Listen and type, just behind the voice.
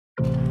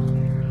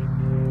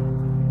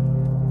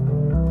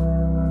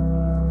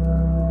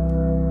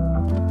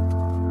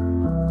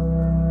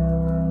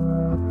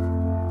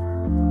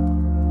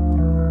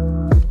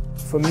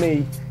for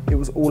me, it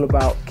was all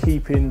about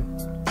keeping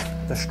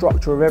the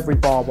structure of every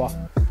barber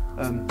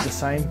the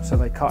same. So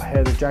they cut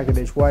hair the jagged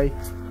edge way,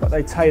 but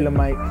they tailor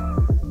make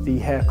the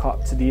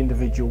haircut to the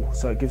individual,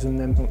 so it gives them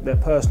their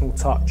personal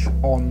touch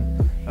on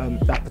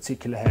that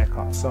particular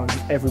haircut. So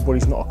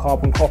everybody's not a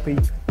carbon copy,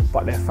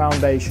 but their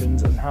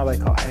foundations and how they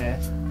cut hair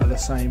are the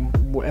same,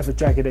 whatever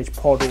jagged edge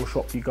pod or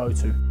shop you go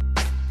to.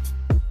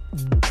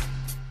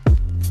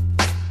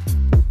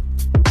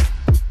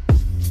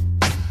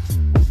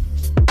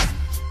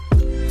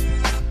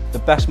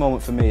 The best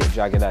moment for me at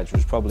Jagged Edge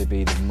was probably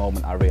the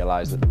moment I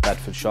realised that the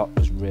Bedford shop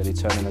was really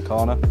turning the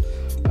corner.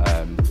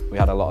 We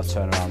had a lot of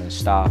turnaround in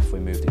staff, we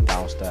moved it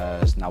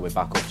downstairs, now we're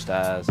back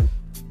upstairs.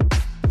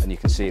 And you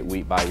can see it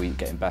week by week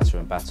getting better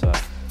and better.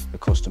 The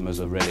customers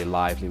are really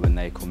lively when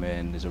they come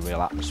in, there's a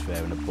real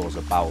atmosphere and a buzz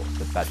about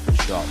the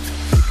Bedford shop.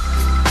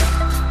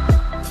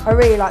 I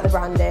really like the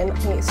branding, I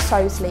think it's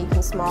so sleek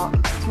and smart,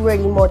 it's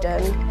really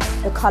modern,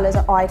 the colours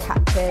are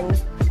eye-catching,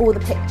 all the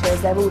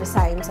pictures, they're all the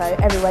same, so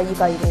everywhere you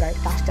go you can go,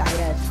 that's Jagged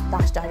Edge,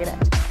 that's Jagged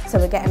Edge. So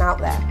we're getting out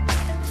there.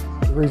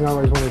 The reason I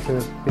always wanted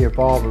to be a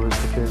barber was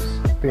because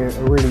being at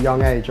a really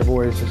young age I've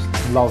always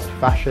just loved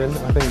fashion.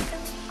 I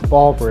think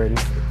barbering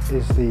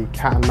is the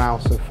cat and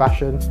mouse of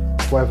fashion.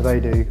 Whatever they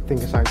do,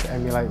 think of something to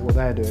emulate what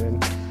they're doing.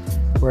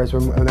 Whereas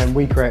and then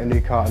we create a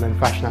new cut and then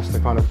fashion has to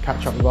kind of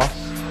catch up with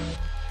us.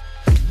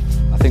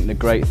 I think the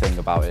great thing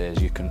about it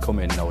is you can come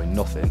in knowing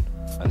nothing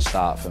and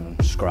start from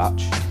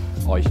scratch,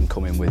 or you can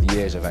come in with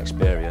years of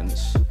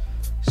experience,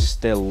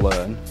 still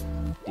learn,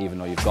 even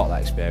though you've got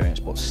that experience,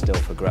 but still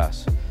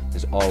progress.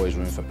 There's always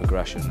room for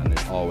progression and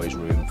there's always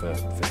room for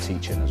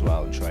teaching as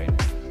well and training.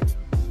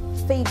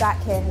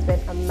 Feedback here has been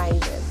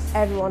amazing.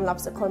 Everyone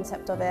loves the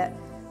concept of it.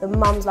 The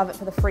mums love it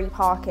for the free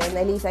parking.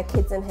 They leave their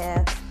kids in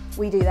here,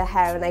 we do their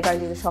hair and they go and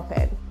do the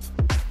shopping.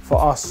 For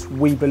us,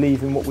 we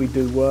believe in what we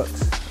do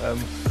works.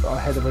 Our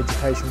head of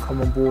education come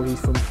on board, he's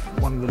from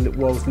one of the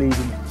world's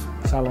leading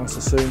salons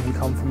Sassoon. He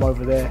come from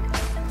over there,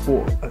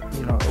 brought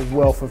a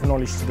wealth of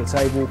knowledge to the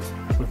table.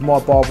 With my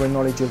barbering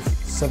knowledge of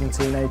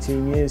 17,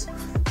 18 years,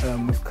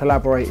 we've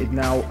collaborated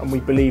now and we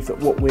believe that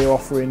what we're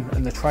offering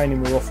and the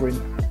training we're offering,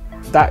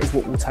 that is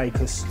what will take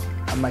us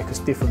and make us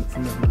different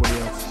from everybody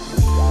else.